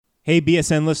Hey,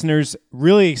 BSN listeners,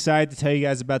 really excited to tell you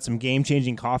guys about some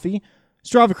game-changing coffee.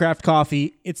 Strava Craft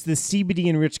Coffee, it's the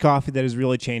CBD-enriched coffee that has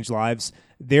really changed lives.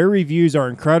 Their reviews are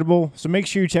incredible, so make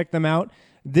sure you check them out.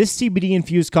 This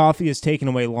CBD-infused coffee has taken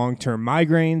away long-term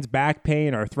migraines, back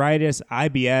pain, arthritis,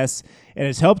 IBS, and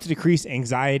has helped to decrease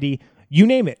anxiety, you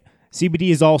name it. CBD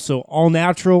is also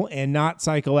all-natural and not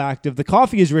psychoactive. The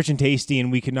coffee is rich and tasty,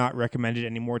 and we could not recommend it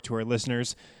anymore to our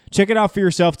listeners. Check it out for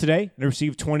yourself today and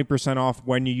receive 20% off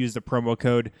when you use the promo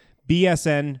code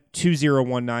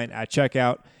BSN2019 at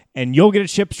checkout, and you'll get it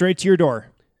shipped straight to your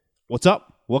door. What's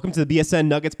up? Welcome to the BSN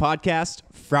Nuggets podcast,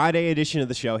 Friday edition of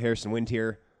the show. Harrison Wind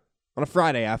here on a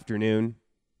Friday afternoon.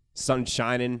 Sun's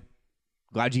shining.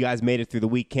 Glad you guys made it through the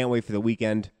week. Can't wait for the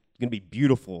weekend. It's going to be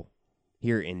beautiful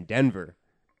here in Denver.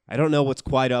 I don't know what's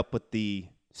quite up with the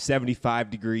 75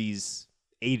 degrees,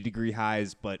 80 degree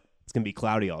highs, but it's going to be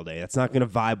cloudy all day. That's not going to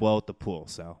vibe well at the pool,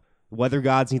 so weather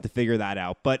gods need to figure that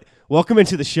out. But welcome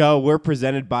into the show. We're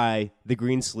presented by The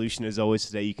Green Solution as always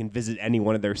today. You can visit any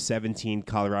one of their 17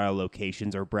 Colorado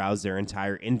locations or browse their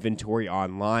entire inventory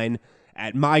online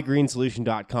at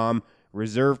mygreensolution.com.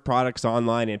 Reserve products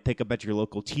online and pick up at your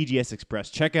local TGS Express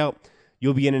checkout.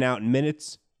 You'll be in and out in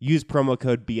minutes. Use promo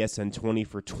code BSN20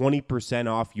 for 20%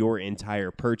 off your entire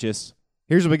purchase.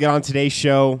 Here's what we got on today's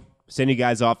show. Send you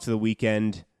guys off to the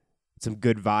weekend. Some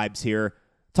good vibes here.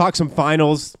 Talk some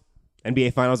finals.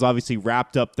 NBA Finals obviously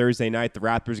wrapped up Thursday night. The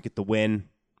Raptors get the win.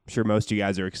 I'm sure most of you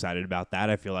guys are excited about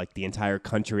that. I feel like the entire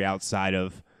country outside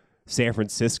of San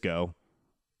Francisco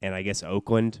and I guess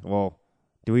Oakland. Well,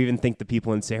 do we even think the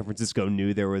people in San Francisco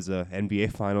knew there was a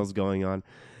NBA Finals going on?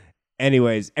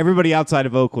 Anyways, everybody outside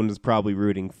of Oakland is probably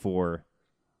rooting for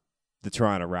the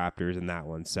Toronto Raptors in that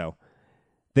one. So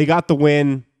they got the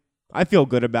win. I feel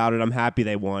good about it. I'm happy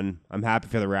they won. I'm happy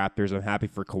for the Raptors. I'm happy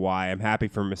for Kawhi. I'm happy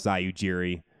for Masai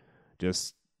Ujiri.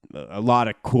 Just a lot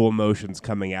of cool emotions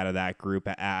coming out of that group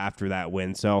after that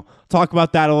win. So talk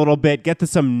about that a little bit. Get to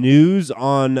some news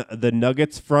on the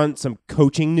Nuggets front, some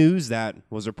coaching news that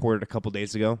was reported a couple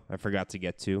days ago. I forgot to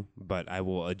get to, but I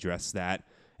will address that.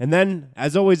 And then,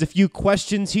 as always, a few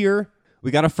questions here.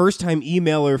 We got a first-time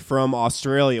emailer from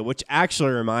Australia, which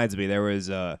actually reminds me there was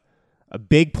a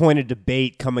big point of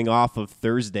debate coming off of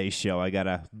Thursday's show. I got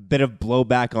a bit of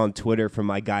blowback on Twitter from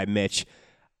my guy Mitch.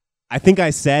 I think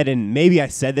I said, and maybe I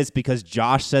said this because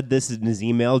Josh said this in his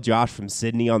email, Josh from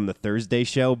Sydney on the Thursday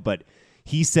show, but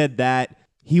he said that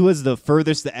he was the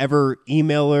furthest ever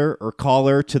emailer or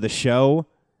caller to the show.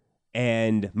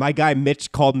 And my guy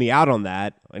Mitch called me out on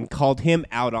that and called him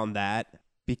out on that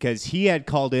because he had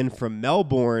called in from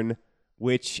Melbourne,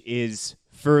 which is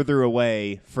further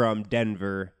away from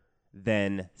Denver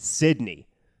than Sydney.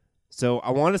 So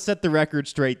I want to set the record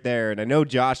straight there. And I know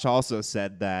Josh also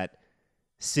said that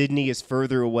Sydney is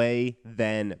further away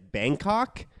than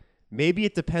Bangkok. Maybe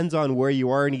it depends on where you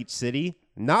are in each city.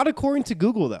 Not according to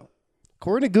Google, though.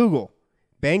 According to Google,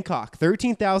 Bangkok,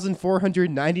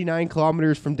 13,499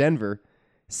 kilometers from Denver.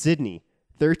 Sydney,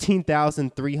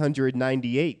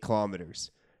 13,398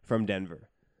 kilometers from Denver.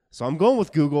 So I'm going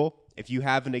with Google. If you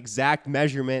have an exact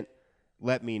measurement,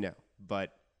 let me know.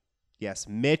 But yes,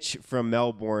 Mitch from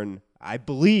Melbourne, I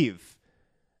believe,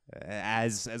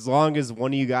 as long as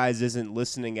one of you guys isn't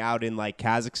listening out in like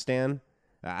Kazakhstan,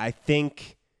 I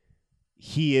think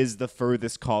he is the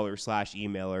furthest caller /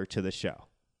 emailer to the show.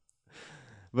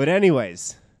 But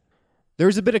anyways,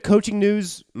 there's a bit of coaching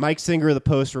news. Mike Singer of the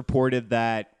Post reported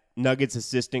that Nuggets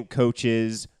assistant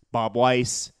coaches Bob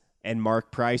Weiss and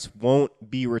Mark Price won't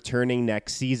be returning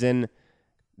next season.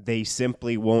 They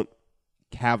simply won't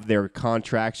have their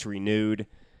contracts renewed.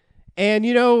 And,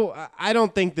 you know, I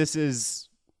don't think this is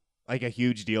like a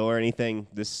huge deal or anything.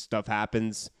 This stuff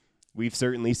happens. We've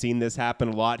certainly seen this happen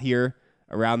a lot here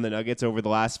around the Nuggets over the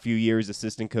last few years.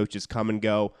 Assistant coaches come and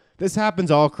go. This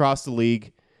happens all across the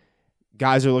league.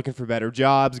 Guys are looking for better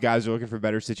jobs. Guys are looking for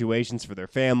better situations for their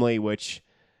family, which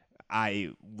I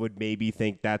would maybe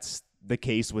think that's the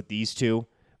case with these two.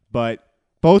 But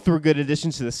both were good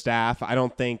additions to the staff. I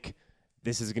don't think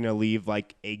this is going to leave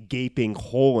like a gaping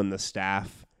hole in the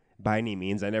staff by any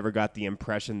means. I never got the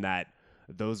impression that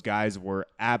those guys were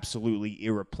absolutely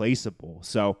irreplaceable.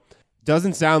 So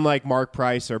doesn't sound like Mark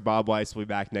Price or Bob Weiss will be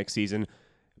back next season.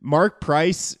 Mark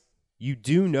Price, you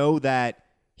do know that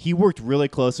he worked really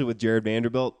closely with Jared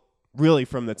Vanderbilt, really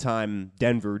from the time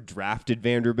Denver drafted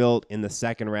Vanderbilt in the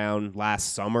second round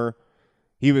last summer.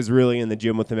 He was really in the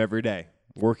gym with him every day,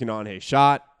 working on his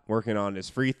shot, working on his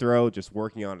free throw, just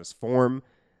working on his form,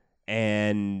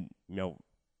 and, you know,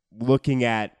 looking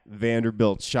at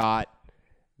Vanderbilt's shot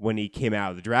when he came out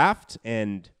of the draft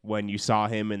and when you saw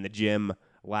him in the gym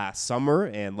last summer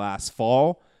and last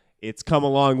fall, it's come a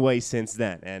long way since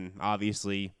then. And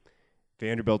obviously,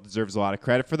 Vanderbilt deserves a lot of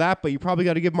credit for that, but you probably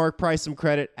got to give Mark Price some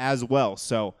credit as well.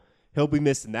 So he'll be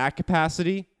missed in that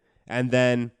capacity. And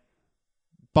then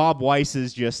Bob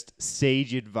Weiss's just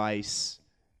sage advice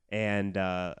and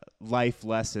life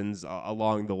lessons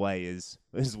along the way is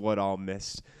what I'll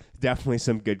miss. Definitely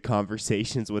some good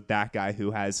conversations with that guy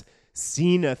who has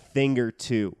seen a thing or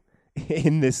two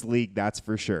in this league, that's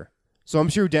for sure. So I'm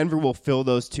sure Denver will fill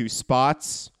those 2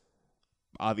 spots,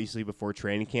 obviously before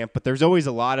training camp, but there's always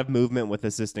a lot of movement with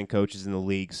assistant coaches in the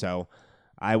league, so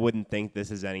I wouldn't think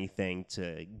this is anything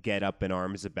to get up in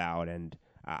arms about. And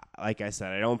like I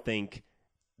said, I don't think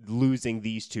losing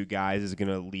these 2 guys is going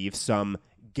to leave some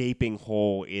gaping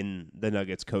hole in the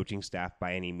Nuggets coaching staff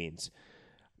by any means.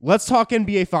 Let's talk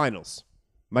NBA Finals.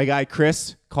 My guy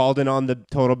Chris called in on the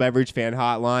Total Beverage Fan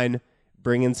Hotline,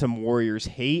 bringing some Warriors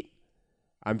hate.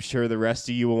 I'm sure the rest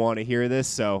of you will want to hear this,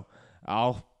 so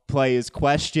I'll play his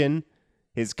question,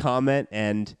 his comment,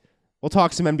 and we'll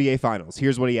talk some NBA Finals.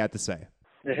 Here's what he had to say.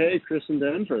 Hey, Chris in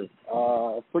Denver.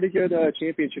 Pretty good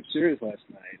championship series last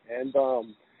night. And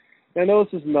I know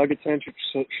this is a Nugget-centric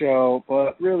show,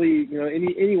 but really, any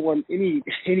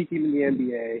team in the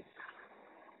NBA,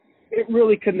 it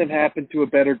really couldn't have happened to a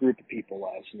better group of people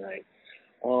last night.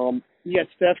 You got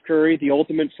Steph Curry, the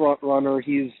ultimate front runner.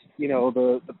 He's,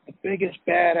 the biggest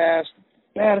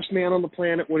baddest man on the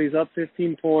planet when he's up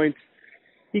 15 points.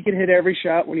 He can hit every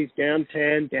shot when he's down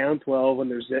 10, down 12, when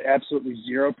there's absolutely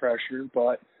zero pressure.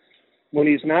 But when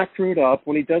he's not crewed up,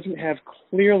 when he doesn't have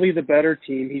clearly the better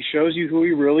team, he shows you who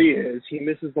he really is. He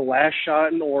misses the last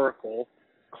shot in Oracle,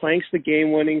 clanks the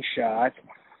game-winning shot.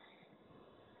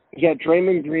 You got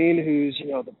Draymond Green, who's,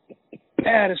 the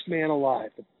baddest man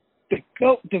alive, the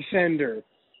GOAT defender.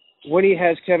 When he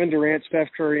has Kevin Durant, Steph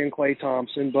Curry, and Klay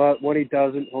Thompson, but when he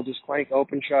doesn't, he'll just clank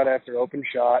open shot after open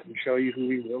shot and show you who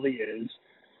he really is.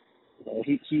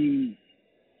 He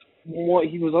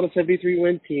was on a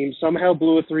 73-win team, somehow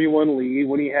blew a 3-1 lead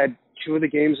when he had 2 of the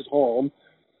games at home,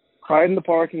 cried in the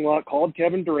parking lot, called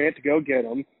Kevin Durant to go get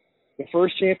him. The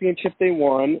first championship they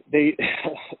won, they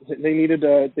needed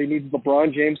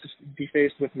LeBron James to be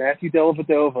faced with Matthew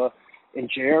Dellavedova and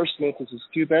J.R. Smith as his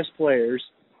 2 best players.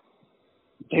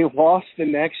 They lost the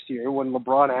next year when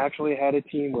LeBron actually had a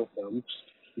team with them.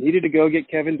 Needed to go get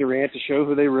Kevin Durant to show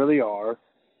who they really are.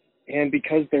 And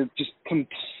because they're just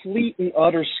complete and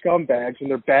utter scumbags and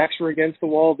their backs were against the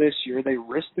wall this year, they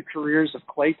risked the careers of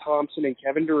Klay Thompson and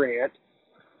Kevin Durant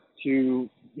to,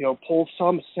 pull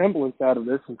some semblance out of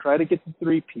this and try to get the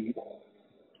three-peat.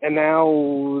 And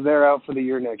now they're out for the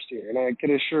year next year. And I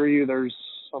can assure you there's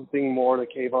something more to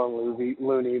Kayvon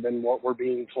Looney than what we're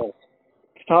being told.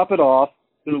 To top it off,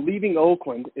 they're leaving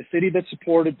Oakland, a city that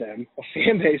supported them, a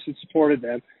fan base that supported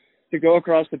them, to go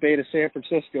across the bay to San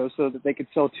Francisco so that they could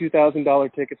sell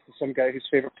 $2,000 tickets to some guy whose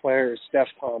favorite player is Steph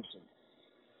Thompson.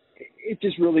 It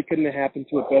just really couldn't have happened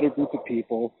to a better group of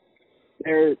people.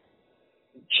 Their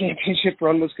championship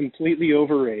run was completely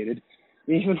overrated.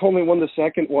 They even only won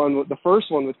the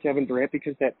first one with Kevin Durant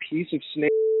because that piece of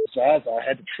snake Zaza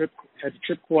had to trip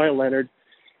Kawhi Leonard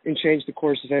and change the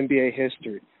course of NBA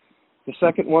history. The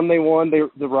second one they won,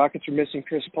 the Rockets are missing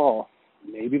Chris Paul.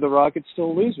 Maybe the Rockets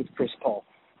still lose with Chris Paul.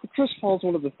 But Chris Paul's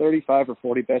one of the 35 or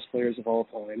 40 best players of all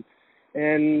time.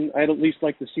 And I'd at least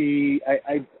like to see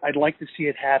I'd like to see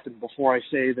it happen before I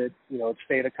say that, it's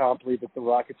fait accompli that the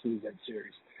Rockets lose that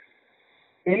series.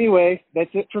 Anyway, that's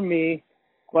it from me.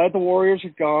 Glad the Warriors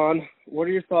are gone. What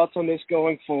are your thoughts on this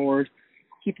going forward?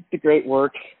 Keep up the great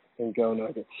work and go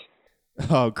Nuggets.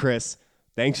 Oh, Chris,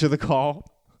 thanks for the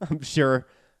call. I'm sure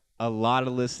a lot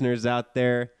of listeners out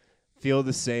there feel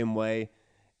the same way.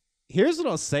 Here's what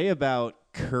I'll say about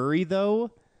Curry, though.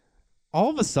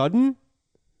 All of a sudden,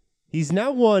 he's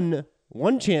now won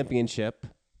one championship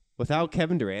without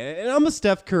Kevin Durant. And I'm a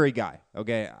Steph Curry guy,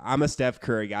 okay? I'm a Steph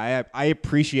Curry guy. I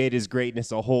appreciate his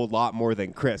greatness a whole lot more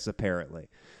than Chris, apparently.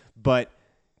 But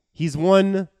he's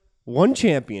won one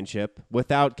championship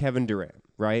without Kevin Durant,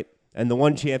 right? And the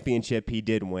one championship he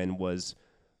did win was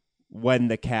when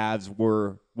the Cavs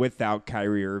were without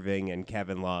Kyrie Irving and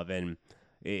Kevin Love, and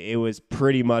it was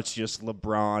pretty much just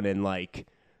LeBron and like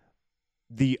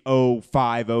the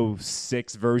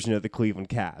 05-06 version of the Cleveland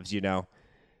Cavs,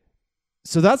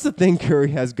 So that's the thing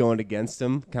Curry has going against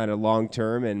him kind of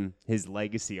long-term and his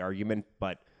legacy argument.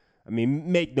 But,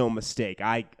 make no mistake,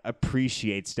 I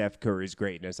appreciate Steph Curry's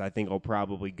greatness. I think he'll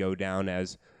probably go down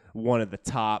as one of the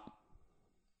top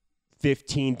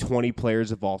 15, 20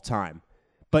 players of all time.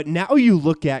 But now you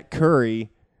look at Curry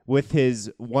with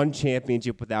his one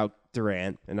championship without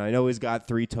Durant, and I know he's got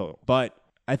 3 total. But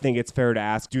I think it's fair to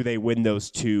ask, do they win those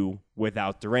two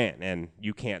without Durant? And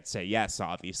you can't say yes,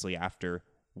 obviously, after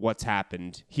what's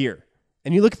happened here.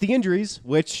 And you look at the injuries,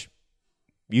 which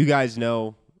you guys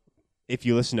know if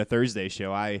you listen to Thursday's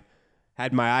show, I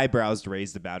had my eyebrows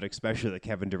raised about it, especially the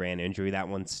Kevin Durant injury. That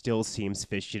one still seems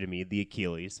fishy to me, the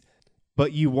Achilles.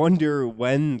 But you wonder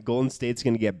when Golden State's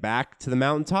going to get back to the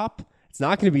mountaintop. It's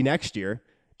not going to be next year.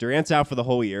 Durant's out for the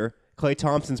whole year. Klay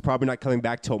Thompson's probably not coming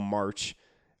back till March.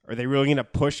 Are they really going to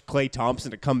push Klay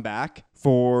Thompson to come back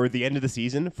for the end of the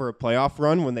season for a playoff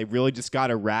run when they really just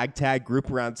got a ragtag group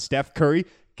around Steph Curry,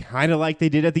 kind of like they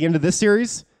did at the end of this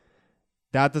series?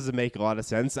 That doesn't make a lot of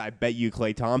sense. I bet you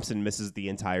Klay Thompson misses the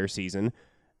entire season.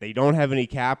 They don't have any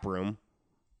cap room.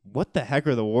 What the heck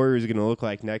are the Warriors going to look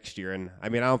like next year? And I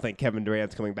mean, I don't think Kevin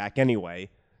Durant's coming back anyway.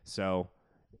 So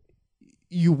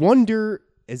you wonder,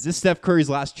 is this Steph Curry's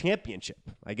last championship?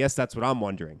 I guess that's what I'm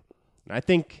wondering. And I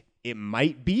think it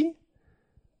might be. You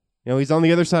know, he's on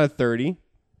the other side of 30.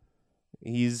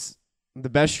 He's the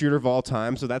best shooter of all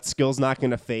time, so that skill's not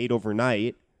going to fade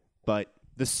overnight. But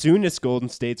the soonest Golden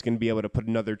State's going to be able to put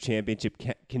another championship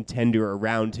contender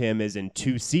around him is in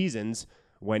 2 seasons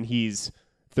when he's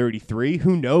 33.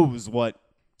 Who knows what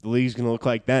the league's going to look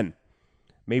like then?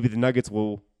 Maybe the Nuggets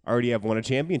will already have won a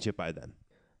championship by then.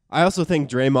 I also think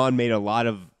Draymond made a lot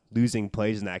of losing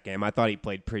plays in that game. I thought he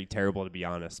played pretty terrible, to be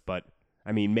honest. But,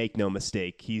 I mean, make no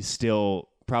mistake, he's still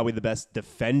probably the best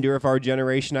defender of our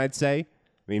generation, I'd say.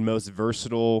 I mean, most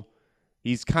versatile.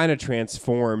 He's kind of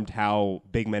transformed how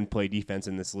big men play defense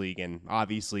in this league. And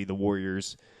obviously the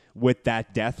Warriors, with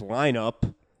that death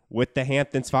lineup, with the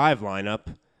Hamptons 5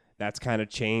 lineup, that's kind of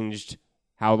changed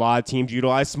how a lot of teams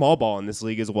utilize small ball in this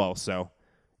league as well. So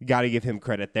you got to give him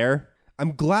credit there.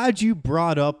 I'm glad you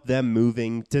brought up them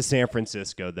moving to San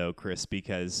Francisco, though, Chris,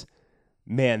 because,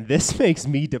 man, this makes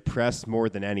me depressed more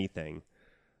than anything.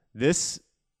 This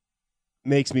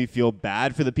makes me feel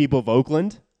bad for the people of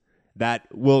Oakland that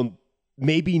will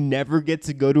maybe never get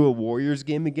to go to a Warriors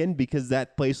game again because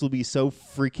that place will be so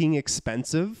freaking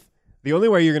expensive. The only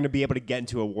way you're going to be able to get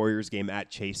into a Warriors game at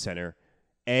Chase Center,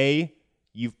 A,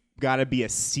 you've got to be a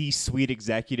C-suite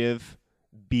executive.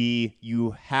 B,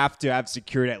 you have to have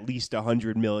secured at least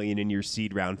 $100 million in your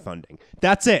seed round funding.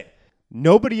 That's it.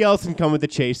 Nobody else can come with the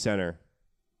Chase Center.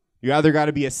 You either got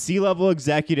to be a C-level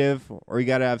executive or you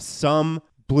got to have some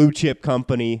blue chip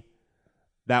company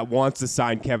that wants to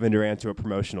sign Kevin Durant to a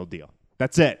promotional deal.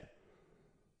 That's it.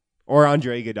 Or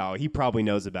Andre Iguodala. He probably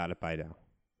knows about it by now.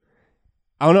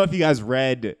 I don't know if you guys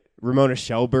read Ramona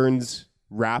Shelburne's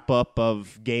wrap-up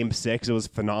of Game 6. It was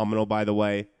phenomenal, by the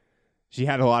way. She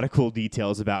had a lot of cool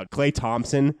details about Klay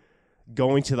Thompson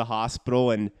going to the hospital,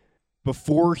 and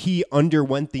before he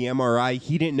underwent the MRI,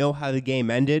 he didn't know how the game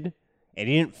ended, and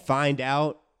he didn't find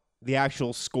out the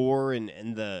actual score and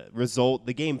the result.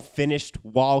 The game finished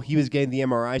while he was getting the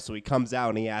MRI, so he comes out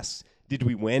and he asks, did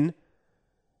we win?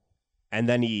 And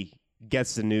then he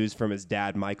gets the news from his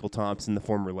dad, Michael Thompson, the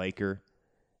former Laker,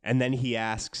 and then he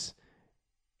asks,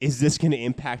 is this going to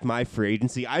impact my free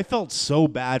agency? I felt so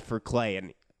bad for Klay,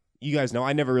 and you guys know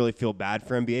I never really feel bad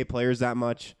for NBA players that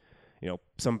much. You know,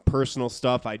 some personal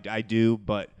stuff I do,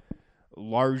 but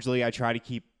largely I try to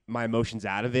keep my emotions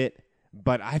out of it.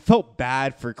 But I felt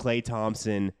bad for Klay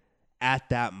Thompson at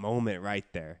that moment right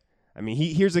there. I mean,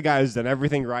 here's a guy who's done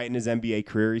everything right in his NBA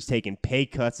career. He's taken pay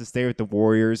cuts to stay with the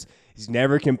Warriors. He's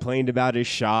never complained about his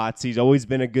shots. He's always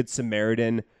been a good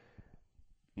Samaritan.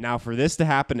 Now, for this to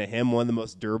happen to him, one of the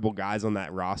most durable guys on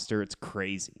that roster, it's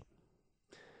crazy.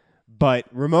 But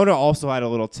Ramona also had a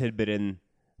little tidbit in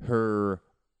her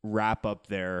wrap-up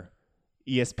there,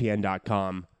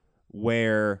 ESPN.com,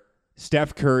 where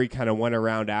Steph Curry kind of went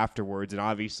around afterwards, and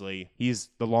obviously he's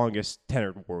the longest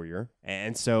tenured Warrior.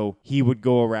 And so he would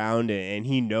go around and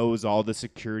he knows all the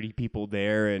security people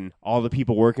there and all the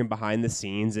people working behind the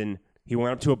scenes. And he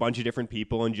went up to a bunch of different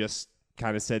people and just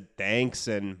kind of said thanks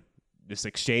and just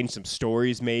exchanged some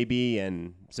stories maybe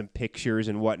and some pictures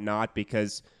and whatnot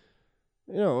because,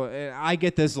 you know, I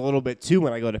get this a little bit too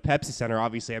when I go to Pepsi Center.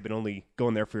 Obviously, I've been only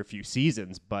going there for a few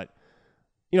seasons, but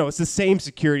you know, it's the same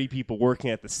security people working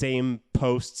at the same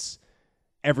posts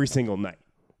every single night.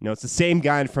 You know, it's the same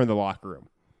guy in front of the locker room.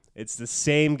 It's the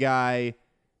same guy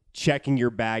checking your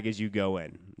bag as you go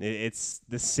in. It's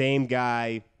the same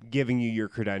guy giving you your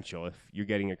credential if you're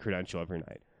getting a credential every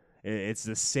night. It's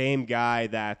the same guy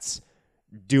that's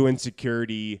doing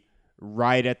security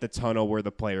right at the tunnel where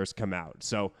the players come out.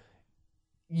 So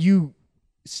you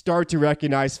start to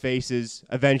recognize faces.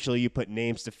 Eventually you put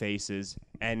names to faces.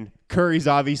 And Curry's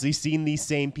obviously seen these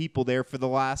same people there for the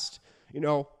last, you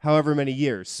know, however many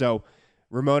years. So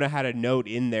Ramona had a note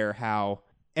in there how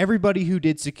everybody who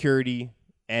did security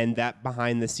and that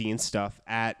behind the scenes stuff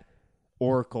at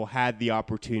Oracle had the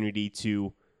opportunity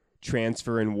to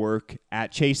transfer and work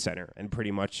at Chase Center and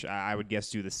pretty much, I would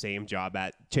guess, do the same job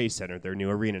at Chase Center, their new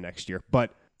arena next year.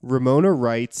 But Ramona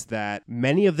writes that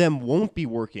many of them won't be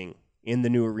working in the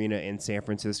new arena in San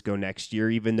Francisco next year,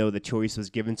 even though the choice was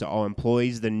given to all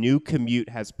employees. The new commute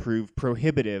has proved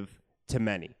prohibitive to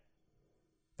many.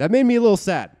 That made me a little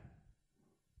sad.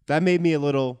 That made me a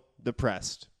little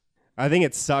depressed. I think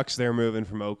it sucks they're moving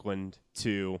from Oakland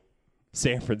to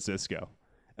San Francisco.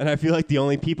 And I feel like the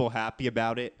only people happy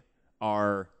about it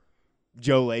are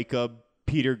Joe Lacob,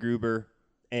 Peter Gruber,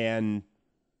 and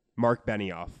Mark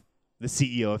Benioff, the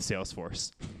CEO of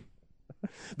Salesforce.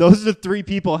 Those are the three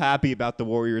people happy about the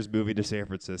Warriors moving to San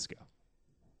Francisco.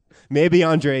 Maybe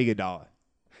Andre Iguodala.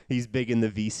 He's big in the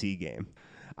VC game.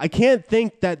 I can't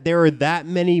think that there are that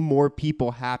many more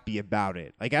people happy about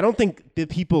it. Like, I don't think the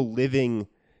people living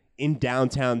in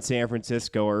downtown San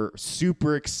Francisco are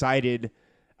super excited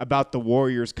about the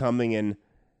Warriors coming and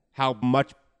how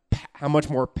much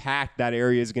more packed that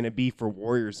area is going to be for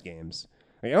Warriors games.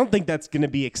 Like, I don't think that's going to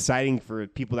be exciting for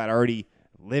people that already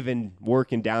live and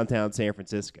work in downtown San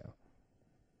Francisco.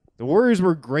 The Warriors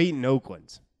were great in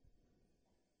Oakland.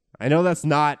 I know that's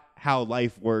not how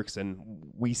life works, and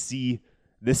we see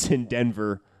this in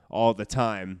Denver all the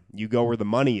time. You go where the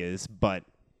money is, but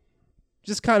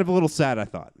just kind of a little sad, I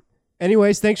thought.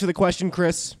 Anyways, thanks for the question,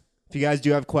 Chris. If you guys do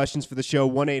have questions for the show,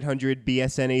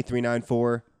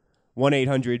 1-800-BSN-8394,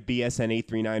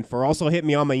 1-800-BSN-8394. Also hit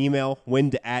me on my email,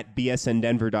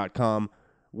 wind@bsndenver.com,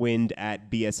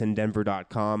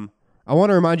 wind@bsndenver.com. I want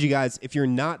to remind you guys, if you're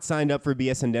not signed up for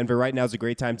BSN Denver, right now is a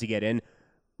great time to get in.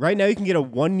 Right now you can get a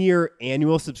 1-year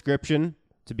annual subscription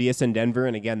to BSN Denver,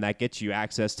 and again, that gets you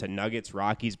access to Nuggets,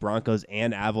 Rockies, Broncos,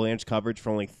 and Avalanche coverage for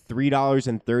only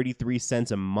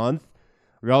 $3.33 a month.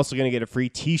 We're also going to get a free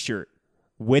t-shirt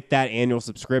with that annual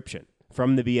subscription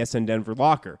from the BSN Denver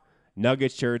locker.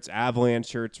 Nuggets shirts, Avalanche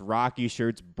shirts, Rocky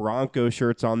shirts, Bronco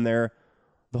shirts on there.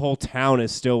 The whole town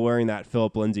is still wearing that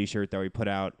Philip Lindsay shirt that we put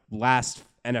out last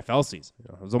NFL season.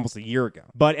 It was almost a year ago.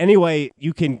 But anyway,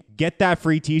 you can get that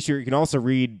free t-shirt. You can also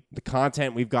read the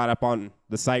content we've got up on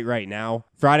the site right now.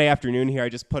 Friday afternoon here, I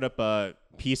just put up a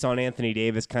piece on Anthony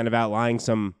Davis kind of outlining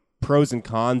some pros and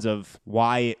cons of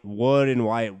why it would and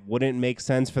why it wouldn't make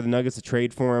sense for the Nuggets to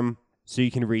trade for him. So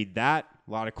you can read that.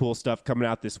 A lot of cool stuff coming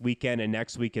out this weekend and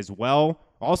next week as well.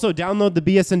 Also, download the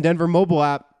BSN Denver mobile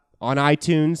app on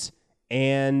iTunes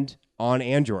and on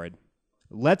Android.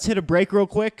 Let's hit a break real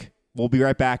quick. We'll be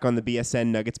right back on the BSN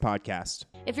Nuggets podcast.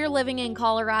 If you're living in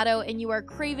Colorado and you are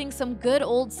craving some good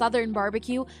old Southern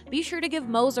barbecue, be sure to give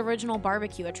Moe's Original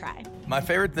Barbecue a try. My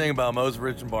favorite thing about Moe's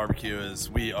Original Barbecue is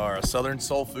we are a Southern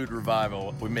soul food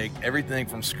revival. We make everything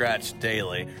from scratch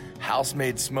daily,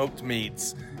 house-made smoked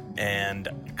meats, and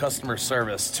customer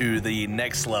service to the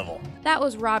next level. That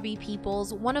was Robbie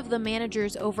Peoples, one of the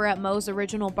managers over at Moe's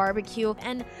Original Barbecue,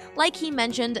 and like he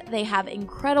mentioned, they have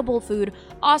incredible food,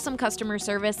 awesome customer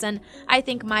service, and I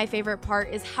think my favorite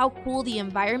part is how cool the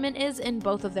environment is in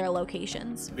both of their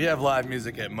locations. We have live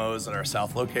music at Moe's at our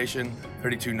South location,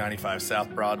 3295 South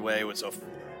Broadway, with a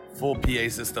full PA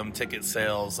system, ticket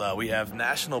sales. We have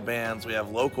national bands, we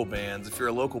have local bands. If you're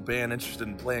a local band interested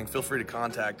in playing, feel free to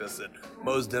contact us at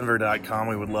moesdenver.com.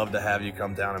 We would love to have you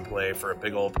come down and play for a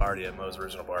big old party at Moe's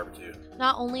Original Barbecue.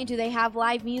 Not only do they have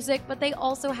live music, but they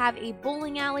also have a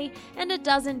bowling alley and a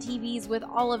dozen TVs with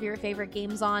all of your favorite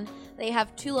games on. They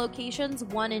have 2 locations,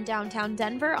 one in downtown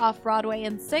Denver off Broadway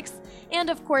and 6th, and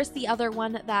of course the other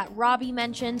one that Robbie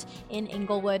mentioned in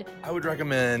Inglewood. I would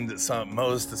recommend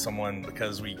Moe's to someone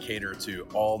because we cater to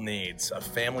all needs, a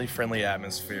family-friendly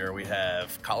atmosphere. We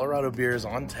have Colorado beers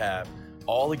on tap,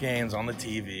 all the games on the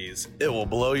TVs. It will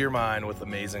blow your mind with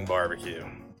amazing barbecue.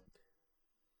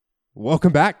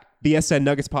 Welcome back. BSN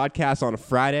Nuggets podcast on a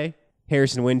Friday.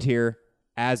 Harrison Wind here,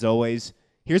 as always.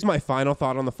 Here's my final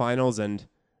thought on the finals, and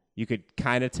you could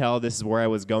kind of tell this is where I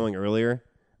was going earlier,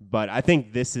 but I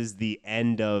think this is the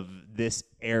end of this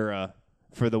era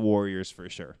for the Warriors for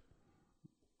sure.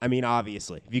 I mean,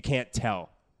 obviously, if you can't tell,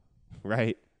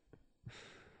 right?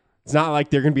 It's not like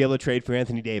they're going to be able to trade for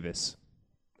Anthony Davis.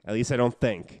 At least I don't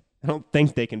think. I don't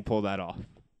think they can pull that off.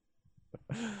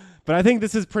 But I think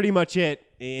this is pretty much it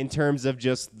in terms of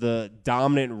just the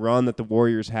dominant run that the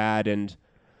Warriors had. And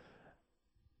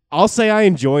I'll say I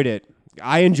enjoyed it.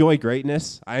 I enjoy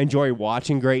greatness. I enjoy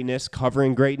watching greatness,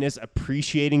 covering greatness,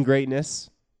 appreciating greatness.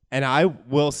 And I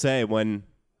will say, when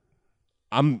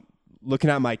I'm looking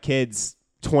at my kids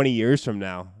 20 years from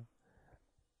now,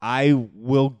 I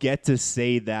will get to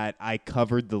say that I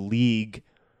covered the league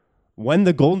when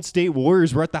the Golden State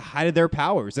Warriors were at the height of their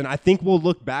powers. And I think we'll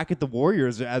look back at the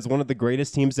Warriors as one of the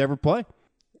greatest teams to ever play.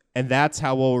 And that's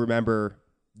how we'll remember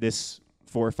this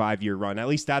 4 or 5 year run. At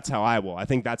least that's how I will. I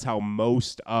think that's how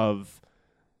most of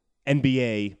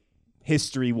NBA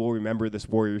history will remember this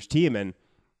Warriors team. And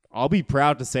I'll be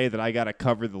proud to say that I got to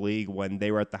cover the league when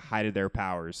they were at the height of their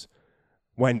powers.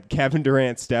 When Kevin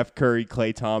Durant, Steph Curry,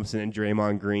 Klay Thompson, and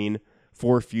Draymond Green,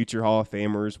 4 future Hall of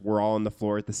Famers, were all on the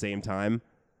floor at the same time.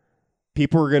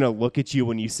 People are going to look at you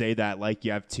when you say that like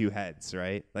you have 2 heads,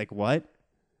 right? Like, what?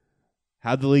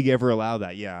 How'd the league ever allow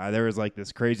that? Yeah, there was like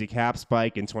this crazy cap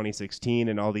spike in 2016,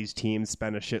 and all these teams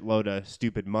spent a shitload of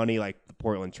stupid money, like the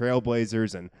Portland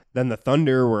Trailblazers, and then the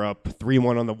Thunder were up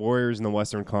 3-1 on the Warriors in the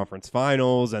Western Conference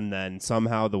Finals, and then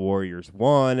somehow the Warriors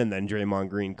won, and then Draymond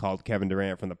Green called Kevin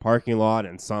Durant from the parking lot,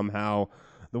 and somehow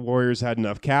the Warriors had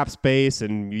enough cap space,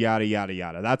 and yada, yada,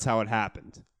 yada. That's how it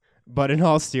happened. But in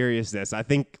all seriousness, I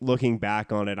think looking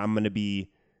back on it, I'm going to be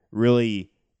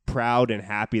really proud and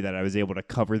happy that I was able to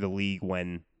cover the league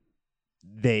when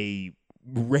they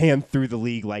ran through the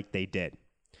league like they did.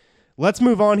 Let's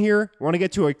move on here. I want to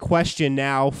get to a question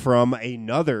now from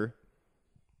another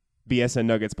BSN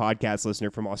Nuggets podcast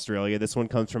listener from Australia. This one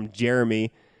comes from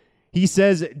Jeremy. He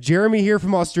says, Jeremy here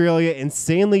from Australia,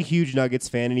 insanely huge Nuggets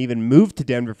fan, and even moved to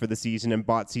Denver for the season and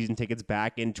bought season tickets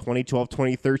back in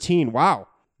 2012-2013. Wow.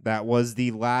 That was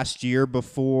the last year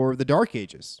before the Dark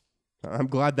Ages. I'm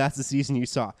glad that's the season you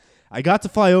saw. I got to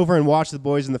fly over and watch the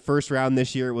boys in the first round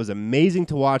this year. It was amazing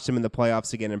to watch them in the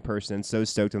playoffs again in person, and so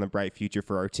stoked on the bright future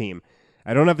for our team.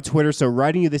 I don't have a Twitter, so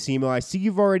writing you this email, I see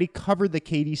you've already covered the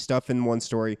KD stuff in one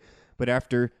story, but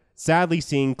after sadly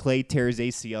seeing Klay tear his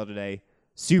ACL today,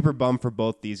 super bummed for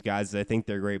both these guys. I think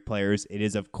they're great players. It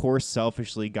is, of course,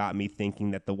 selfishly got me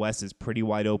thinking that the West is pretty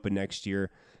wide open next year,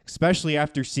 especially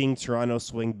after seeing Toronto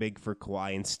swing big for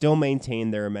Kawhi and still maintain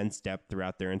their immense depth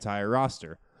throughout their entire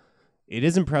roster. It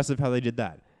is impressive how they did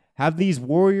that. Have these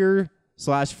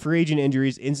Warrior/free agent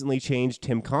injuries instantly changed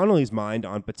Tim Connolly's mind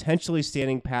on potentially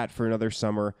standing pat for another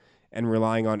summer and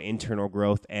relying on internal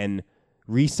growth and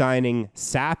re-signing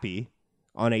Sappy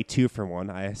on a 2-for-1,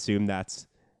 I assume that's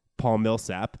Paul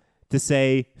Millsap, to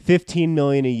say $15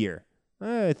 million a year?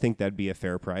 I think that'd be a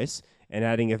fair price. And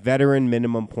adding a veteran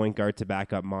minimum point guard to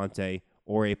back up Monte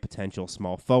or a potential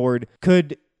small forward.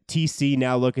 Could TC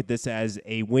now look at this as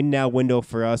a win-now window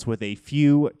for us with a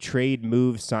few trade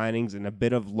move signings and a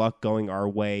bit of luck going our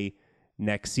way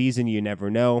next season? You never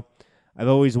know. I've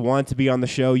always wanted to be on the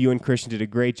show. You and Christian did a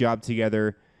great job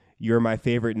together. You're my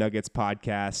favorite Nuggets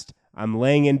podcast. I'm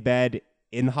laying in bed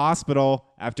in the hospital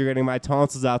after getting my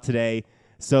tonsils out today,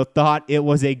 so thought it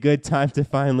was a good time to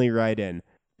finally write in.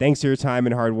 Thanks for your time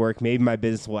and hard work. Maybe my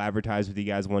business will advertise with you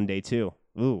guys one day too.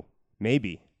 Ooh,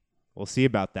 maybe. We'll see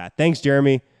about that. Thanks,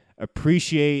 Jeremy.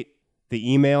 Appreciate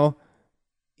the email.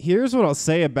 Here's what I'll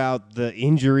say about the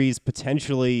injuries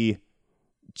potentially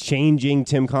changing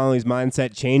Tim Connolly's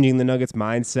mindset, changing the Nuggets'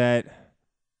 mindset.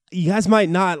 You guys might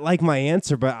not like my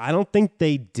answer, but I don't think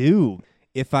they do.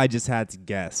 If I just had to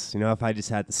guess, if I just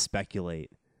had to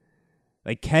speculate.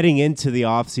 Like heading into the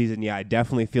offseason, yeah, I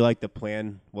definitely feel like the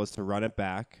plan was to run it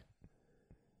back.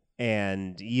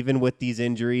 And even with these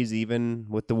injuries, even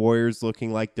with the Warriors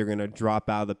looking like they're going to drop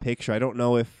out of the picture, I don't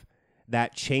know if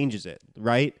that changes it,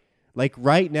 right? Like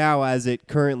right now, as it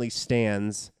currently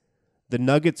stands, the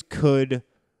Nuggets could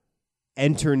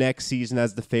enter next season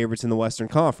as the favorites in the Western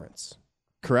Conference.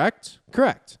 Correct?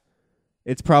 Correct.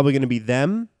 It's probably going to be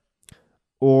them,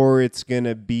 or it's going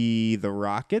to be the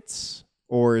Rockets,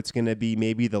 or it's going to be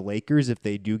maybe the Lakers if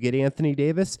they do get Anthony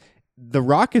Davis. The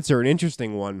Rockets are an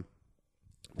interesting one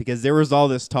because there was all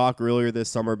this talk earlier this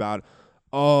summer about,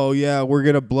 oh, yeah, we're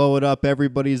going to blow it up.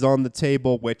 Everybody's on the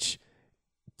table, which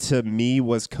to me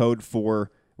was code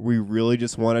for we really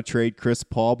just want to trade Chris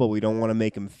Paul, but we don't want to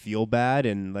make him feel bad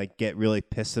and like get really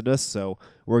pissed at us. So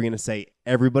we're going to say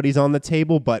everybody's on the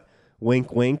table, but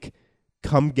wink, wink,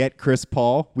 come get Chris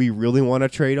Paul. We really want to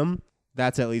trade him.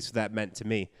 That's at least what that meant to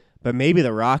me. But maybe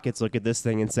the Rockets look at this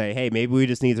thing and say, hey, maybe we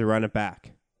just need to run it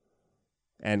back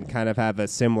and kind of have a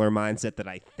similar mindset that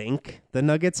I think the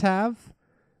Nuggets have.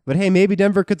 But, hey, maybe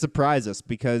Denver could surprise us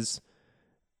because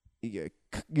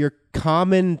your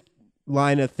common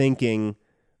line of thinking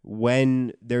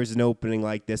when there's an opening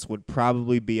like this would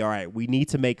probably be, all right, we need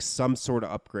to make some sort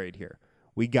of upgrade here.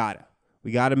 We got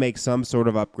to make some sort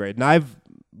of upgrade. And I've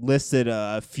listed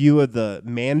a few of the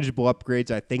manageable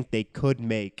upgrades I think they could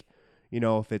make.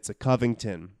 If it's a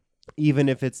Covington, even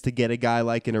if it's to get a guy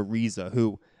like an Ariza,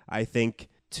 who I think,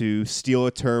 to steal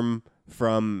a term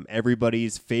from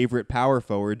everybody's favorite power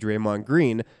forward, Draymond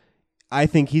Green, I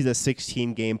think he's a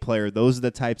 16-game player. Those are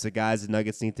the types of guys the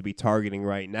Nuggets need to be targeting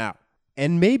right now.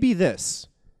 And maybe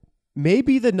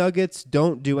the Nuggets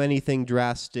don't do anything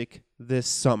drastic this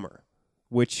summer,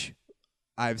 which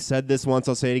I've said this once,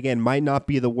 I'll say it again, might not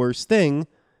be the worst thing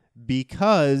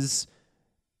because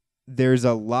there's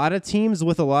a lot of teams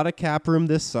with a lot of cap room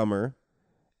this summer,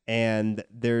 and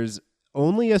there's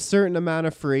only a certain amount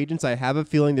of free agents. I have a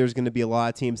feeling there's going to be a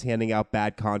lot of teams handing out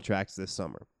bad contracts this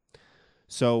summer.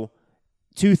 So,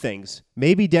 two things.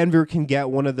 Maybe Denver can get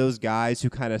one of those guys who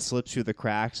kind of slips through the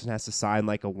cracks and has to sign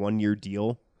like a 1-year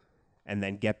deal and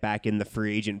then get back in the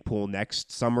free agent pool next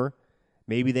summer.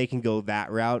 Maybe they can go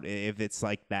that route if it's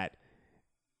like that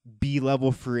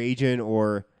B-level free agent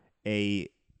or a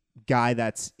guy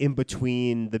that's in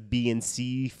between the B and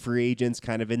C free agents,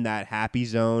 kind of in that happy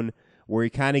zone where he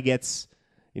kind of gets,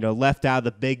 left out of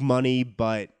the big money,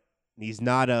 but he's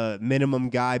not a minimum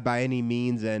guy by any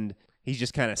means, and he's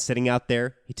just kind of sitting out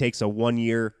there. He takes a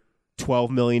 1-year, $12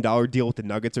 million deal with the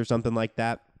Nuggets or something like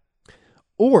that.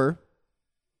 Or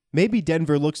maybe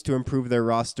Denver looks to improve their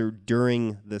roster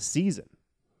during the season.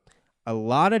 A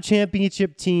lot of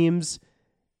championship teams,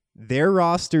 their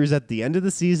rosters at the end of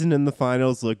the season and the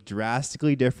finals look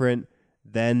drastically different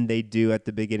than they do at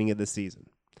the beginning of the season.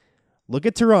 Look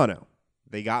at Toronto.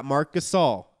 They got Marc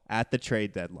Gasol at the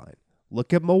trade deadline.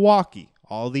 Look at Milwaukee,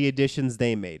 all the additions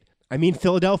they made. I mean,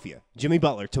 Philadelphia, Jimmy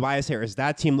Butler, Tobias Harris,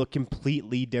 that team looked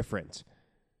completely different.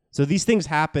 So these things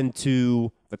happen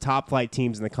to the top flight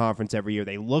teams in the conference every year.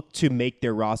 They look to make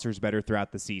their rosters better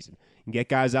throughout the season. You can get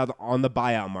guys out on the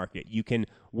buyout market. You can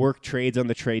work trades on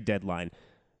the trade deadline.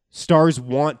 Stars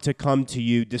want to come to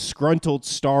you. Disgruntled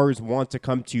stars want to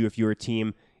come to you if you're a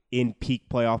team in peak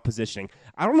playoff positioning.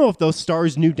 I don't know if those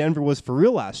stars knew Denver was for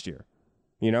real last year,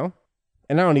 And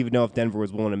I don't even know if Denver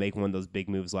was willing to make one of those big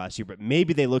moves last year, but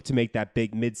maybe they look to make that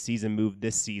big mid-season move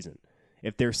this season.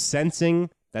 If they're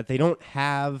sensing that they don't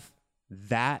have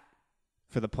that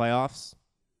for the playoffs,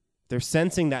 they're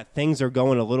sensing that things are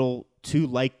going a little too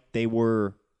like they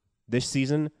were this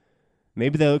season,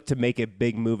 maybe they look to make a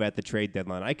big move at the trade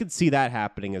deadline. I could see that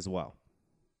happening as well,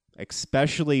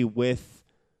 especially with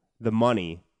the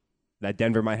money that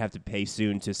Denver might have to pay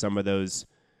soon to some of those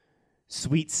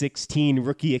Sweet 16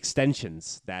 rookie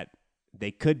extensions that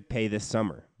they could pay this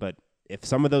summer. But if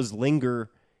some of those linger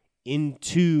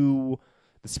into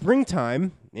the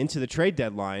springtime, into the trade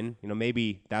deadline,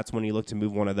 maybe that's when you look to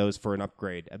move one of those for an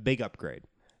upgrade, a big upgrade.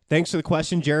 Thanks for the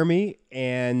question, Jeremy.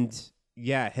 And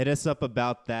yeah, hit us up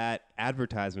about that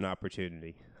advertisement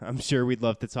opportunity. I'm sure we'd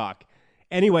love to talk.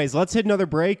 Anyways, let's hit another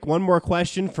break. One more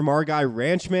question from our guy,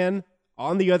 Ranchman.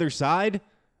 On the other side,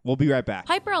 we'll be right back.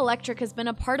 Piper Electric has been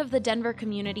a part of the Denver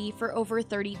community for over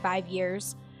 35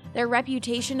 years. Their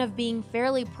reputation of being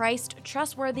fairly priced,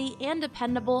 trustworthy, and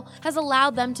dependable has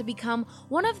allowed them to become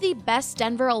one of the best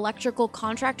Denver electrical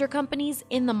contractor companies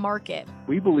in the market.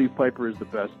 We believe Piper is the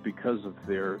best because of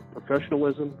their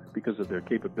professionalism, because of their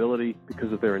capability,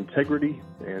 because of their integrity,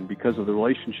 and because of the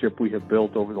relationship we have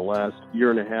built over the last year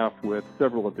and a half with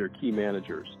several of their key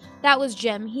managers. That was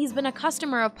Jim. He's been a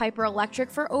customer of Piper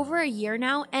Electric for over a year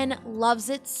now and loves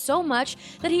it so much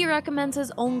that he recommends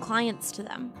his own clients to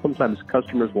them. Sometimes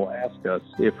customers will ask us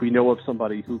if we know of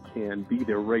somebody who can be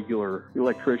their regular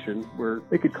electrician, where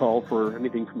they could call for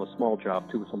anything from a small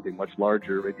job to something much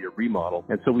larger, maybe a remodel.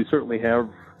 And so we certainly have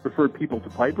referred people to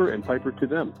Piper and Piper to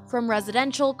them. From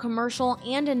residential, commercial,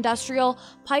 and industrial,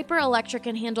 Piper Electric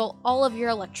can handle all of your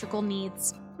electrical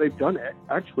needs. They've done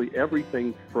actually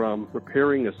everything from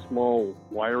repairing a small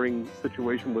wiring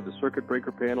situation with a circuit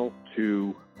breaker panel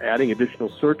to adding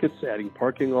additional circuits, adding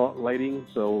parking lot lighting.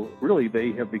 So really,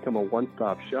 they have become a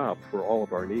one-stop shop for all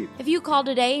of our needs. If you call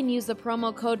today and use the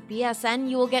promo code BSN,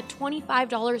 you will get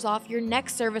 $25 off your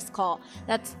next service call.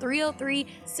 That's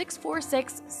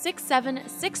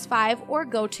 303-646-6765 or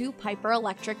go to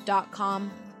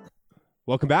piperelectric.com.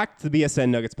 Welcome back to the BSN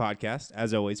Nuggets podcast,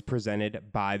 as always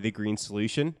presented by The Green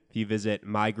Solution. If you visit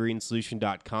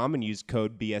mygreensolution.com and use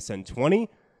code BSN20, you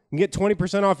can get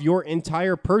 20% off your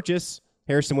entire purchase.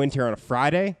 Harrison Wind here on a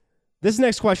Friday. This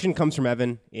next question comes from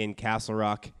Evan in Castle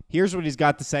Rock. Here's what he's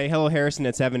got to say. Hello, Harrison.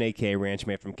 It's Evan, a.k.a.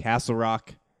 Ranchman from Castle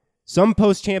Rock. Some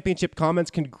post-championship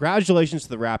comments. Congratulations to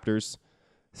the Raptors.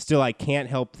 Still, I can't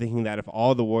help thinking that if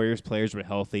all the Warriors players were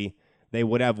healthy, they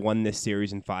would have won this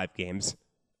series in 5 games.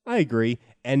 I agree,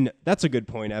 and that's a good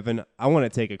point, Evan. I want to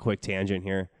take a quick tangent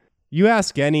here. You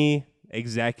ask any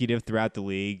executive throughout the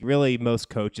league, really most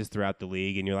coaches throughout the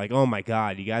league, and you're like, oh my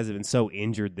God, you guys have been so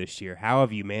injured this year. How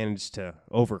have you managed to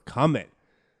overcome it?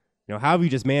 How have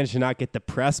you just managed to not get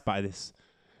depressed by this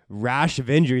rash of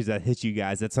injuries that hit you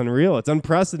guys? That's unreal. It's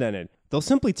unprecedented. they'll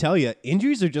simply tell you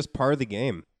injuries are just part of the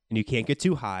game. And you can't get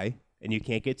too high, and you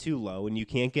can't get too low, and you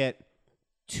can't get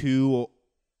too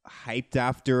hyped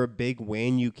after a big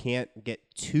win. You can't get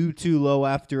too low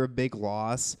after a big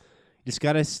loss. You just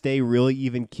got to stay really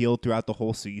even-keeled throughout the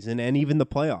whole season and even the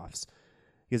playoffs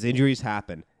because injuries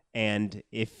happen. And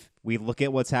if we look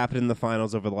at what's happened in the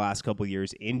finals over the last couple of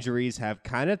years, injuries have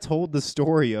kind of told the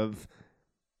story of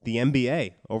the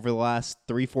NBA over the last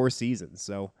 3-4 seasons.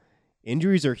 So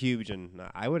injuries are huge, and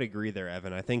I would agree there,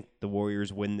 Evan. I think the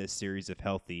Warriors win this series if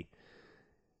healthy.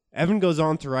 Evan goes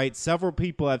on to write, several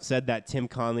people have said that Tim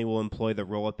Connelly will employ the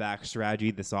roll-it-back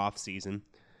strategy this offseason,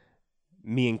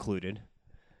 me included.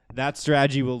 That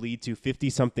strategy will lead to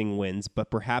 50-something wins,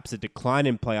 but perhaps a decline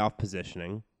in playoff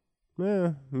positioning.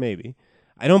 Maybe.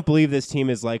 I don't believe this team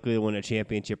is likely to win a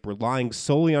championship relying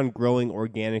solely on growing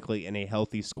organically in a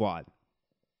healthy squad.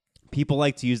 People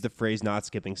like to use the phrase not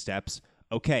skipping steps.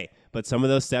 Okay, but some of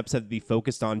those steps have to be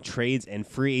focused on trades and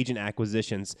free agent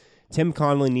acquisitions. Tim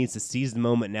Connelly needs to seize the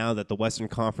moment now that the Western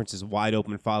Conference is wide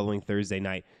open following Thursday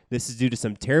night. This is due to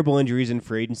some terrible injuries and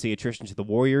free agency attrition to the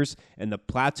Warriors and the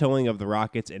plateauing of the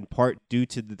Rockets, in part due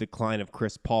to the decline of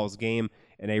Chris Paul's game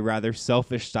and a rather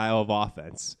selfish style of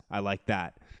offense. I like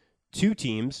that. Two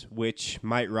teams which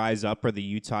might rise up are the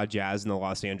Utah Jazz and the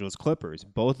Los Angeles Clippers,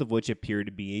 both of which appear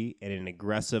to be in an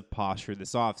aggressive posture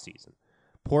this offseason.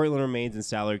 Portland remains in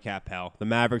salary cap hell. The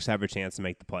Mavericks have a chance to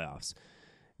make the playoffs.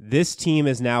 This team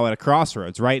is now at a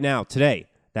crossroads right now, today.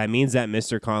 That means that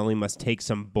Mr. Connelly must take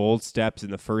some bold steps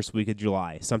in the first week of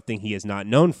July, something he is not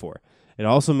known for. It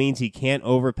also means he can't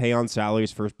overpay on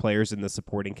salaries for players in the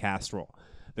supporting cast role.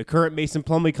 The current Mason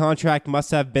Plumlee contract must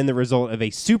have been the result of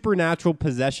a supernatural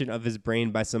possession of his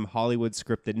brain by some Hollywood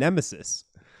scripted nemesis.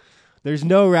 There's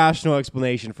no rational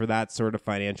explanation for that sort of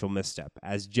financial misstep.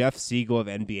 As Jeff Siegel of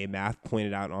NBA Math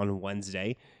pointed out on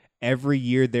Wednesday, every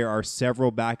year there are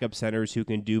several backup centers who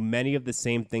can do many of the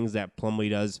same things that Plumlee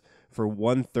does for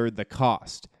 1/3 the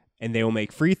cost, and they will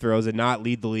make free throws and not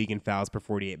lead the league in fouls per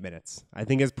 48 minutes. I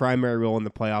think his primary role in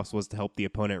the playoffs was to help the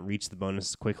opponent reach the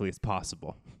bonus as quickly as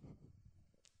possible.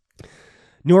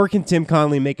 Nor can Tim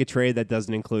Connelly make a trade that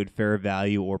doesn't include fair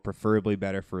value or preferably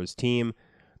better for his team.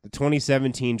 The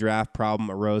 2017 draft problem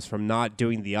arose from not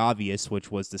doing the obvious, which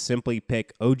was to simply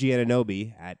pick OG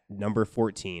Anunoby at number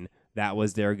 14. That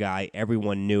was their guy.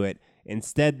 Everyone knew it.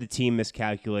 Instead, the team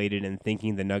miscalculated in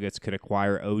thinking the Nuggets could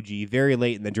acquire OG very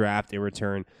late in the draft in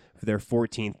return for their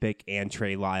 14th pick and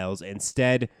Trey Lyles.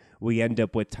 Instead, we end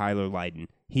up with Tyler Lydon.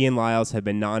 He and Lyles have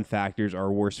been non-factors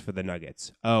or worse for the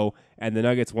Nuggets. Oh, and the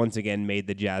Nuggets once again made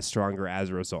the Jazz stronger as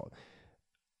a result.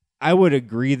 I would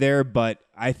agree there, but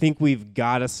I think we've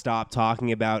got to stop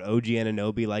talking about OG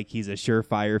Anunoby like he's a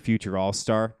surefire future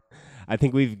All-Star. I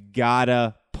think we've got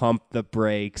to pump the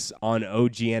brakes on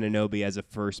OG Anunoby as a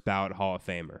first ballot Hall of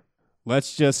Famer.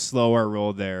 Let's just slow our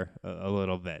roll there a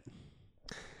little bit.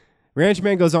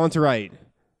 Ranchman goes on to write,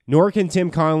 nor can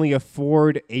Tim Connelly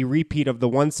afford a repeat of the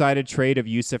one-sided trade of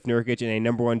Jusuf Nurkic and a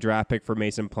number 1 draft pick for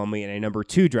Mason Plumlee and a number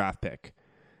 2 draft pick.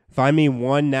 Find me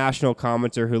one national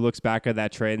commenter who looks back at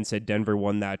that trade and said Denver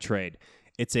won that trade.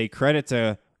 It's a credit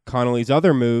to Connelly's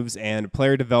other moves and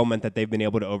player development that they've been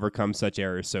able to overcome such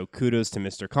errors, so kudos to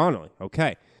Mr. Connelly.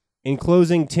 Okay. In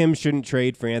closing, Tim shouldn't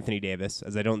trade for Anthony Davis,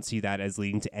 as I don't see that as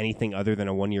leading to anything other than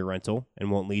a 1-year rental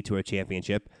and won't lead to a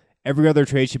championship. Every other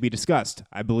trade should be discussed.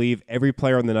 I believe every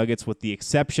player on the Nuggets, with the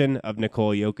exception of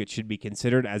Nikola Jokic, should be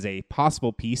considered as a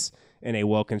possible piece in a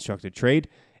well-constructed trade.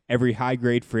 Every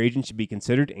high-grade free agent should be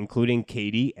considered, including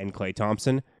KD and Klay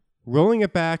Thompson. Rolling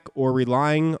it back or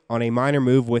relying on a minor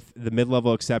move with the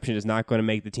mid-level exception is not going to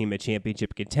make the team a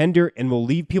championship contender and will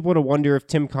leave people to wonder if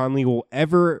Tim Connelly will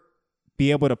ever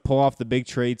be able to pull off the big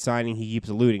trade signing he keeps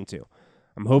alluding to.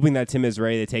 I'm hoping that Tim is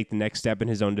ready to take the next step in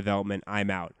his own development. I'm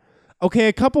out. Okay,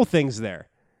 a couple things there.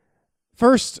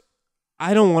 First,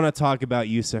 I don't want to talk about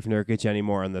Jusuf Nurkic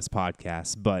anymore on this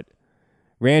podcast, but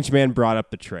Ranchman brought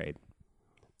up the trade.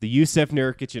 The Jusuf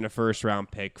Nurkic and a first-round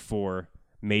pick for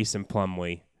Mason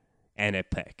Plumlee and a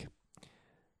pick.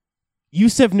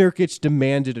 Jusuf Nurkic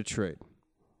demanded a trade.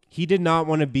 He did not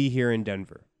want to be here in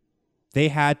Denver. They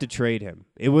had to trade him.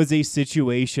 It was a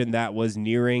situation that was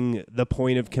nearing the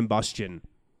point of combustion.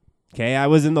 Okay, I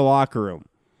was in the locker room.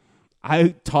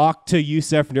 I talked to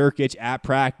Jusuf Nurkic at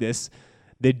practice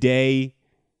the day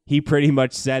he pretty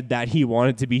much said that he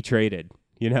wanted to be traded.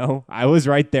 You know, I was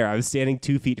right there. I was standing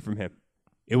 2 feet from him.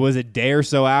 It was a day or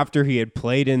so after he had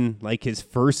played in like his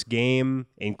first game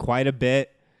in quite a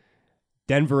bit.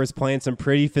 Denver was playing some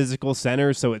pretty physical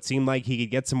centers, so it seemed like he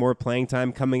could get some more playing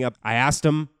time coming up. I asked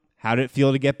him, how did it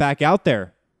feel to get back out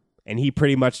there? And he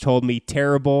pretty much told me,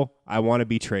 terrible, I want to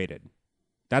be traded.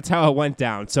 That's how it went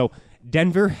down. So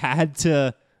Denver had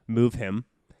to move him.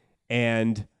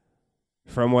 And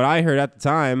from what I heard at the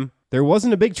time, there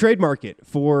wasn't a big trade market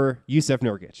for Jusuf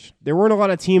Nurkic. There weren't a lot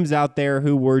of teams out there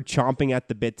who were chomping at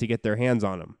the bit to get their hands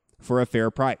on him for a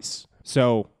fair price.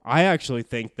 So I actually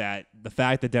think that the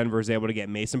fact that Denver is able to get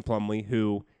Mason Plumlee,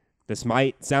 who, this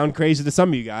might sound crazy to some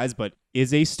of you guys, but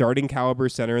is a starting caliber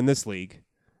center in this league,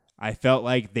 I felt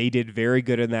like they did very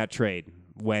good in that trade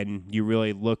when you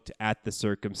really looked at the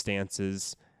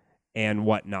circumstances and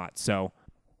whatnot. So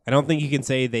I don't think you can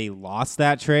say they lost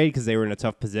that trade because they were in a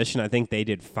tough position. I think they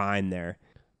did fine there.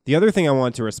 The other thing I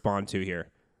want to respond to here,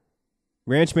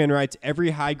 Ranchman writes,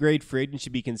 every high-grade free agent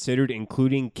should be considered,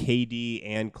 including KD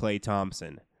and Klay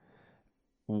Thompson.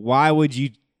 Why would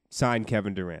you sign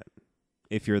Kevin Durant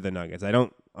if you're the Nuggets? I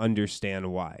don't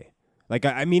understand why. Like,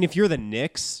 I mean, if you're the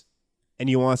Knicks and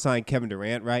you want to sign Kevin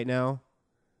Durant right now,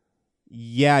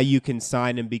 yeah, you can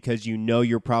sign him because you know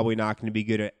you're probably not going to be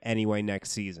good at anyway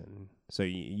next season. So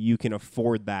you can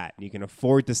afford that. You can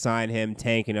afford to sign him,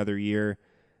 tank another year,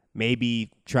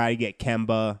 maybe try to get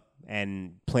Kemba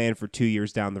and plan for 2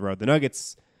 years down the road. The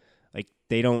Nuggets, like,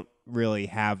 they don't really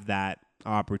have that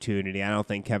opportunity. I don't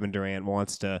think Kevin Durant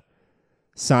wants to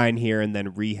sign here and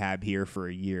then rehab here for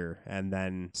a year and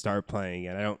then start playing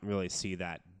again. I don't really see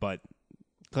that. But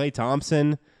Klay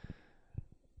Thompson,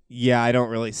 yeah, I don't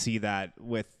really see that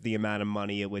with the amount of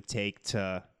money it would take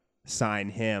to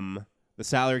sign him. The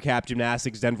salary cap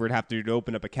gymnastics Denver would have to do to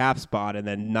open up a cap spot and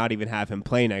then not even have him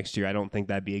play next year. I don't think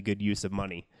that'd be a good use of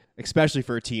money, especially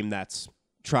for a team that's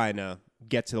trying to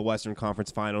get to the Western Conference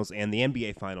Finals and the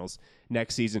NBA Finals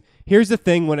next season. Here's the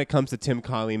thing when it comes to Tim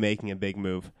Connelly making a big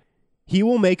move. He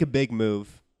will make a big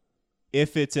move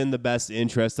if it's in the best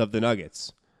interest of the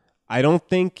Nuggets. I don't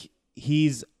think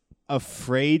he's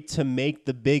afraid to make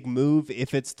the big move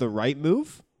if it's the right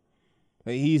move.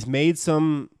 He's made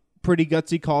some pretty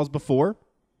gutsy calls before.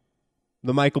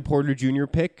 The Michael Porter Jr.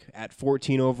 pick at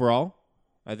 14 overall.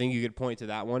 I think you could point to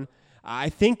that one. I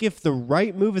think if the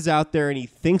right move is out there and he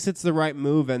thinks it's the right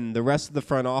move and the rest of the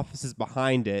front office is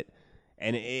behind it,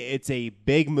 and it's a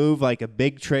big move like a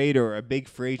big trade or a big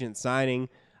free agent signing,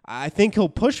 I think he'll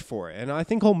push for it, and I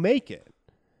think he'll make it.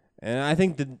 And I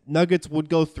think the Nuggets would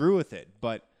go through with it,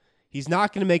 but he's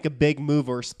not going to make a big move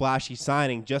or a splashy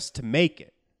signing just to make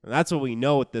it. And that's what we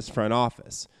know with this front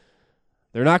office.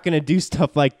 They're not going to do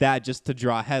stuff like that just to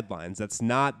draw headlines. That's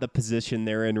not the position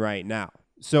they're in right now.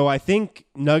 So I think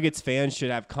Nuggets fans should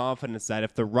have confidence that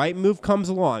if the right move comes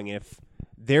along, if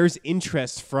there's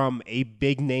interest from a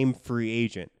big-name free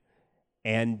agent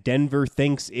and Denver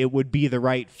thinks it would be the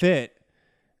right fit,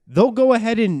 they'll go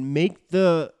ahead and make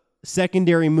the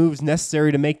secondary moves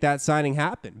necessary to make that signing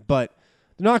happen. But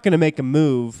they're not going to make a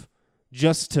move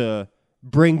just to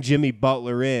bring Jimmy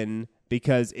Butler in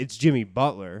because it's Jimmy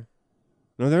Butler.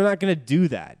 No, they're not going to do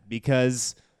that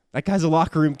because that guy's a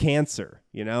locker room cancer,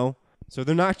 you know? So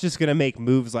they're not just going to make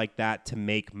moves like that to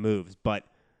make moves. But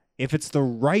if it's the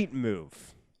right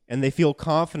move and they feel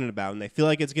confident about it and they feel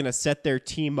like it's going to set their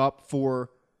team up for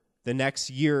the next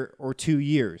year or 2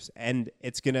 years and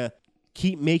it's going to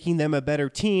keep making them a better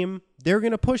team, they're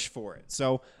going to push for it.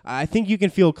 So I think you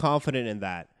can feel confident in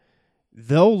that.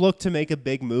 They'll look to make a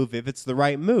big move if it's the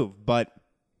right move, but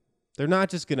they're not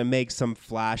just going to make some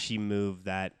flashy move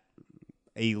that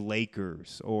a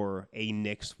Lakers or a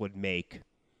Knicks would make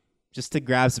just to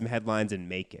grab some headlines and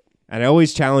make it. And I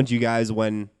always challenge you guys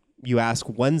when you ask,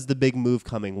 when's the big move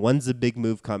coming? When's the big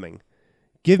move coming?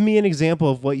 Give me an example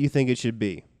of what you think it should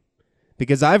be.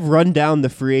 Because I've run down the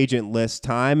free agent list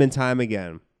time and time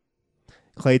again.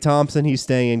 Klay Thompson, he's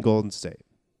staying in Golden State.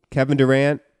 Kevin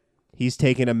Durant, he's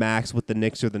taking a max with the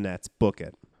Knicks or the Nets. Book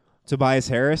it. Tobias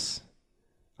Harris,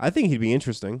 I think he'd be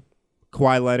interesting.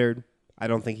 Kawhi Leonard, I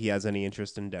don't think he has any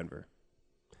interest in Denver.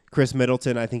 Chris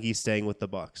Middleton, I think he's staying with the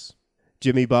Bucks.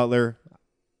 Jimmy Butler,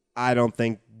 I don't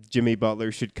think Jimmy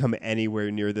Butler should come anywhere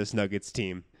near this Nuggets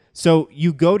team. So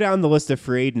you go down the list of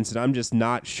free agents, and I'm just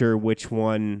not sure which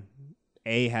one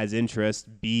A has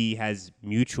interest, B has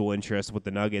mutual interest with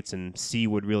the Nuggets, and C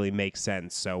would really make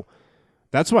sense. So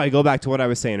that's why I go back to what I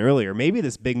was saying earlier. Maybe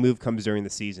this big move comes during the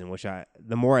season, which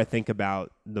the more I think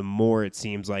about, the more it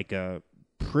seems like a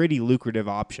pretty lucrative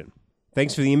option.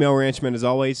 Thanks for the email, Ranchman, as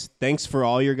always. Thanks for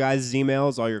all your guys'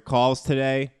 emails, all your calls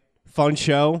today. Fun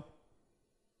show.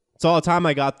 That's all the time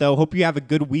I got, though. Hope you have a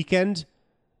good weekend.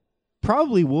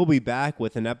 Probably will be back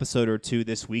with an episode or two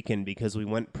this weekend because we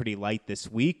went pretty light this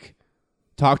week.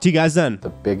 Talk to you guys then. The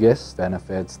biggest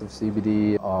benefits of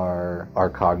CBD are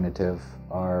cognitive.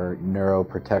 are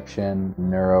neuroprotection,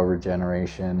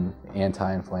 neuroregeneration,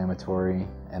 anti-inflammatory,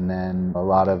 and then a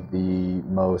lot of the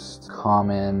most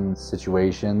common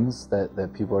situations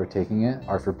that people are taking it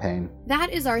are for pain. That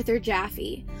is Arthur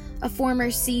Jaffe, a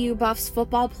former CU Buffs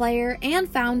football player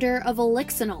and founder of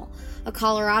Elixinol, a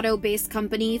Colorado-based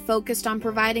company focused on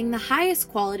providing the highest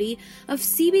quality of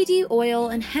CBD oil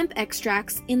and hemp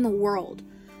extracts in the world.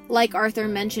 Like Arthur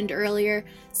mentioned earlier,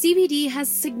 CBD has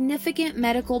significant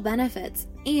medical benefits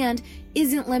and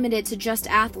isn't limited to just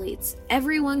athletes.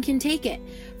 Everyone can take it,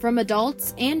 from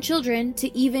adults and children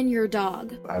to even your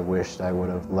dog. I wished I would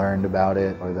have learned about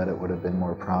it, or that it would have been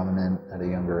more prominent at a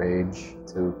younger age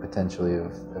to potentially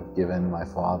have given my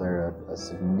father a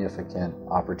significant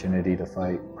opportunity to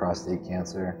fight prostate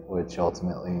cancer, which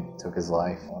ultimately took his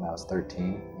life when I was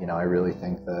 13. I really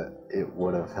think that it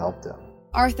would have helped him.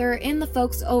 Arthur and the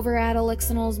folks over at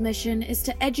Elixinol's mission is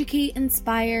to educate,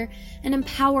 inspire, and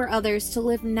empower others to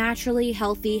live naturally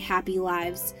healthy, happy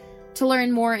lives. To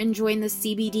learn more and join the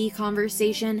CBD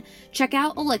conversation, check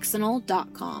out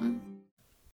elixinol.com.